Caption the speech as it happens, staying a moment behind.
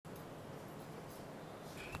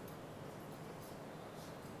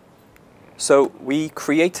So we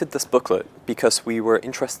created this booklet because we were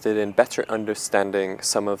interested in better understanding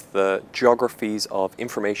some of the geographies of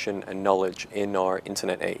information and knowledge in our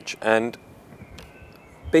internet age. And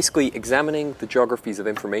basically examining the geographies of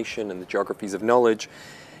information and the geographies of knowledge,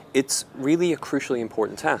 it's really a crucially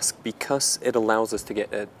important task because it allows us to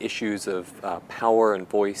get at issues of power and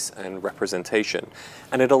voice and representation.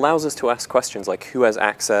 And it allows us to ask questions like who has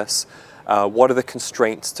access, what are the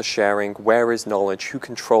constraints to sharing, where is knowledge, who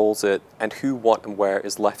controls it, and who, what, and where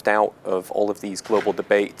is left out of all of these global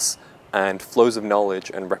debates and flows of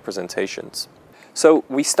knowledge and representations. So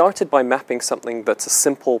we started by mapping something that's a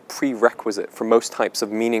simple prerequisite for most types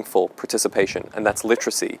of meaningful participation, and that's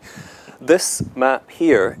literacy. This map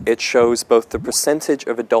here, it shows both the percentage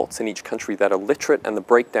of adults in each country that are literate and the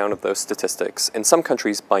breakdown of those statistics, in some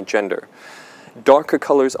countries by gender. Darker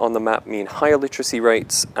colors on the map mean higher literacy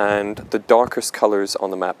rates, and the darkest colors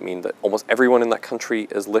on the map mean that almost everyone in that country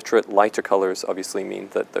is literate. Lighter colors obviously mean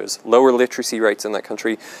that there's lower literacy rates in that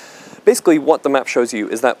country. Basically, what the map shows you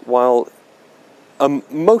is that while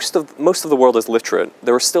most of the world is literate,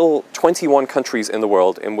 there are still 21 countries in the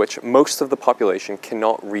world in which most of the population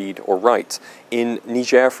cannot read or write. In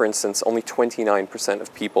Niger, for instance, only 29%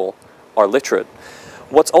 of people are literate.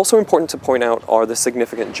 What's also important to point out are the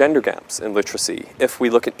significant gender gaps in literacy. If we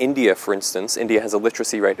look at India, for instance, India has a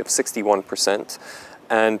literacy rate of 61%.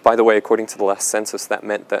 And by the way, according to the last census, that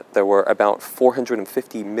meant that there were about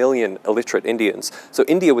 450 million illiterate Indians. So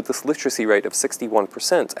India, with this literacy rate of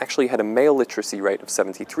 61%, actually had a male literacy rate of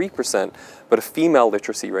 73%, but a female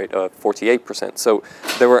literacy rate of 48%. So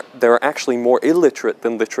there are actually more illiterate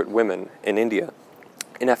than literate women in India.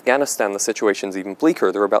 In Afghanistan, the situation's even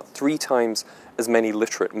bleaker. There are about 3 times as many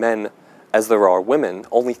literate men as there are women.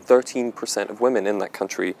 Only 13% of women in that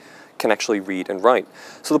country can actually read and write.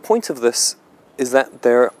 So the point of this is that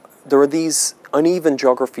there are these uneven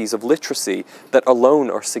geographies of literacy that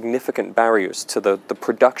alone are significant barriers to the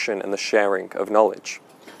production and the sharing of knowledge.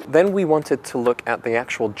 Then we wanted to look at the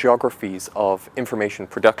actual geographies of information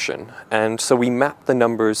production. And so we mapped the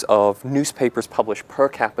numbers of newspapers published per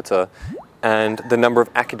capita and the number of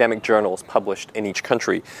academic journals published in each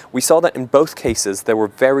country. We saw that in both cases there were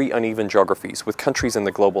very uneven geographies, with countries in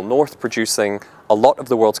the global north producing a lot of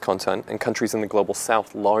the world's content and countries in the global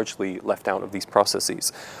south largely left out of these processes.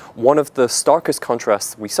 One of the starkest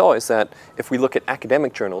contrasts we saw is that if we look at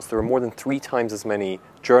academic journals, there are more than 3 times as many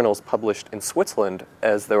journals published in Switzerland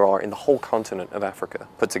as there are in the whole continent of Africa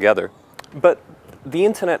put together. But the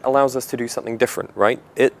internet allows us to do something different, right?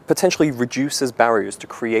 It potentially reduces barriers to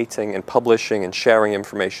creating and publishing and sharing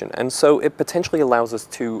information, and so it potentially allows us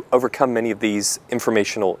to overcome many of these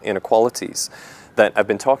informational inequalities that I've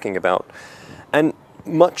been talking about. And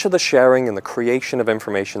much of the sharing and the creation of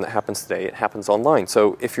information that happens today, it happens online.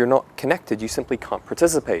 So if you're not connected, you simply can't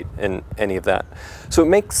participate in any of that. So it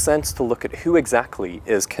makes sense to look at who exactly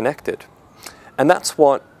is connected. And that's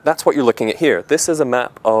what you're looking at here. This is a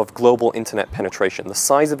map of global internet penetration. The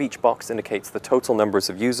size of each box indicates the total numbers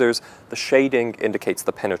of users. The shading indicates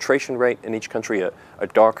the penetration rate in each country, a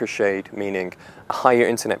darker shade meaning a higher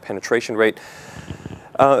internet penetration rate.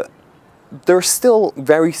 There are still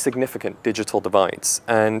very significant digital divides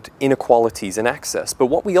and inequalities in access, but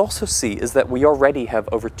what we also see is that we already have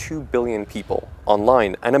over 2 billion people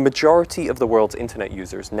online, and a majority of the world's internet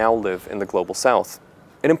users now live in the global south.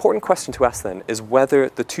 An important question to ask then is whether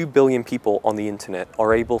the 2 billion people on the internet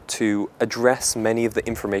are able to address many of the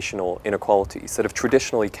informational inequalities that have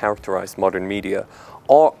traditionally characterized modern media.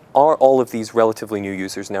 Are all of these relatively new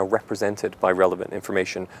users now represented by relevant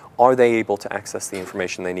information? Are they able to access the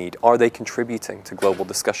information they need? Are they contributing to global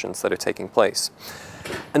discussions that are taking place?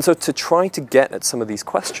 And so to try to get at some of these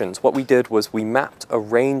questions, what we did was we mapped a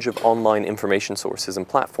range of online information sources and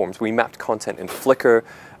platforms. We mapped content in Flickr,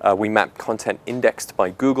 we mapped content indexed by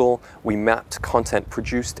Google, we mapped content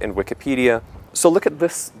produced in Wikipedia. So look at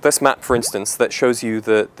this map, for instance, that shows you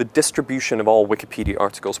the distribution of all Wikipedia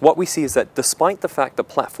articles. What we see is that despite the fact that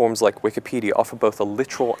platforms like Wikipedia offer both a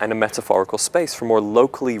literal and a metaphorical space for more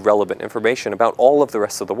locally relevant information about all of the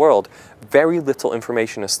rest of the world, very little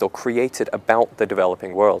information is still created about the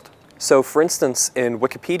developing world. So for instance, in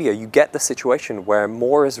Wikipedia, you get the situation where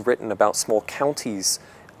more is written about small counties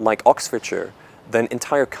like Oxfordshire than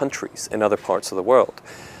entire countries in other parts of the world.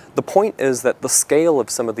 The point is that the scale of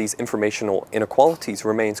some of these informational inequalities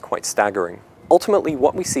remains quite staggering. Ultimately,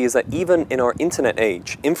 what we see is that even in our internet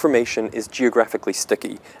age, information is geographically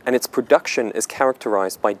sticky, and its production is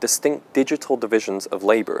characterized by distinct digital divisions of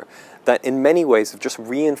labor that in many ways have just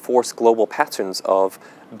reinforced global patterns of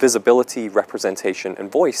visibility, representation,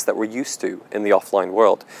 and voice that we're used to in the offline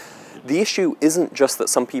world. The issue isn't just that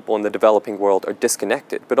some people in the developing world are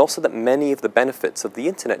disconnected, but also that many of the benefits of the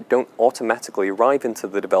internet don't automatically arrive into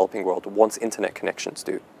the developing world once internet connections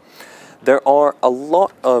do. There are a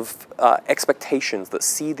lot of expectations that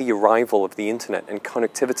see the arrival of the internet and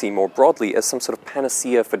connectivity more broadly as some sort of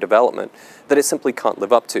panacea for development that it simply can't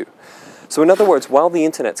live up to. So in other words, while the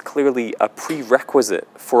internet's clearly a prerequisite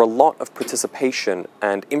for a lot of participation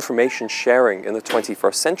and information sharing in the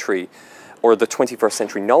 21st century, or the 21st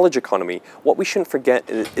century knowledge economy, what we shouldn't forget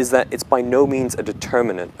is that it's by no means a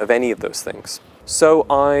determinant of any of those things. So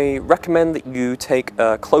I recommend that you take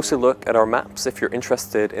a closer look at our maps if you're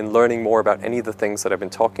interested in learning more about any of the things that I've been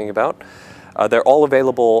talking about. They're all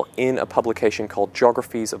available in a publication called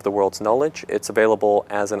Geographies of the World's Knowledge. It's available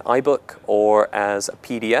as an iBook or as a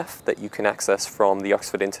PDF that you can access from the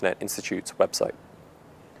Oxford Internet Institute's website.